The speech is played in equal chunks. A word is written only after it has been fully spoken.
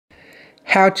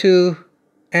how to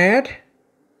add,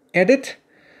 edit,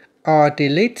 or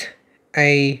delete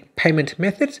a payment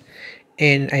method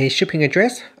and a shipping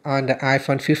address on the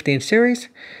iPhone 15 series.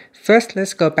 First,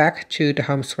 let's go back to the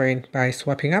home screen by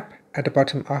swiping up at the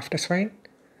bottom of the screen.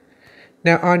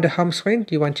 Now on the home screen,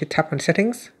 you want to tap on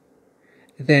Settings,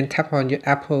 then tap on your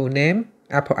Apple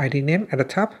ID name at the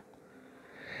top.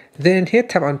 Then here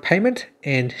tap on Payment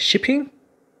and Shipping.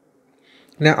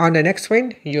 Now on the next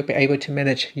screen, you'll be able to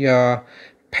manage your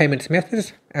payment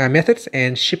methods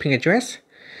and shipping address.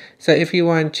 So if you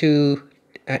want to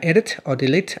edit or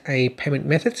delete a payment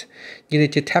method, you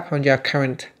need to tap on your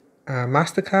current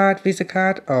MasterCard, Visa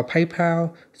card, or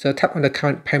PayPal. So tap on the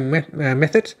current payment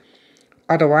method.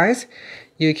 Otherwise,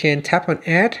 you can tap on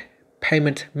Add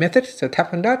Payment Method. So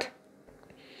tap on that.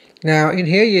 Now in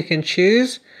here, you can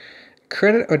choose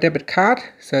credit or debit card.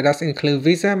 So that's include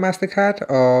Visa, MasterCard,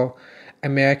 or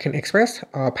American Express,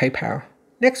 or PayPal.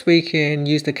 Next, we can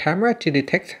use the camera to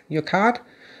detect your card,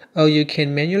 or you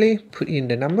can manually put in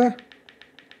the number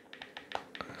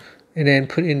and then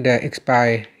put in the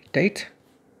expire date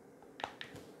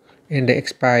and the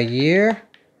expire year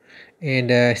and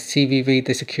the CVV,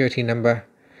 the security number.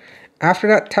 After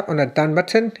that, tap on the Done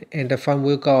button and the phone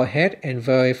will go ahead and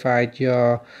verify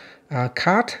your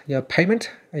card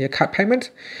payment.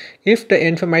 If the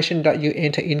information that you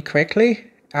enter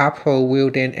incorrectly, Apple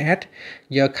will then add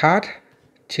your card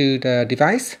to the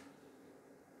device.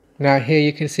 Now here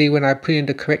you can see when I put in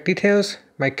the correct details,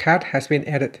 my card has been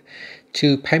added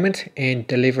to payment and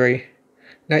delivery.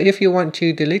 Now if you want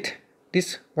to delete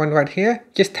this one right here,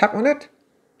 just tap on it.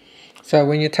 So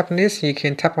when you tap on this, you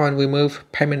can tap on Remove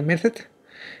Payment Method,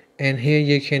 and here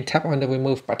you can tap on the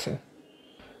Remove button.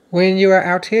 When you are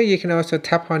out here, you can also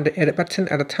tap on the Edit button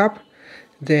at the top,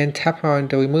 then tap on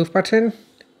the Remove button,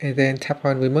 and then tap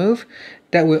on Remove.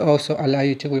 That will also allow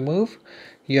you to remove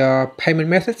your payment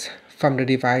methods from the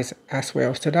device as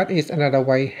well. So that is another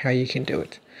way how you can do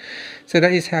it. So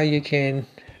that is how you can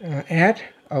add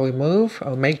or remove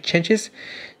or make changes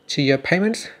to your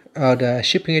payments or the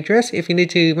shipping address. If you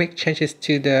need to make changes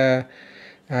to the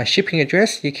shipping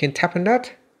address, you can tap on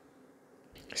that.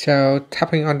 So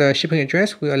tapping on the shipping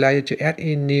address will allow you to add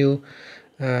in new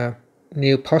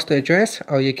postal address,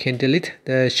 or you can delete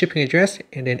the shipping address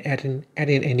and then add in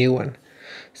a new one.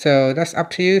 So that's up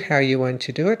to you how you want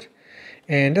to do it.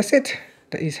 And that's it.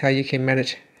 That is how you can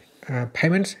manage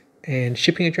payments and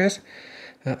shipping address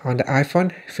on the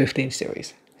iPhone 15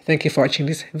 series. Thank you for watching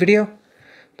this video.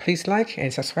 Please like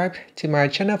and subscribe to my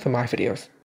channel for more videos.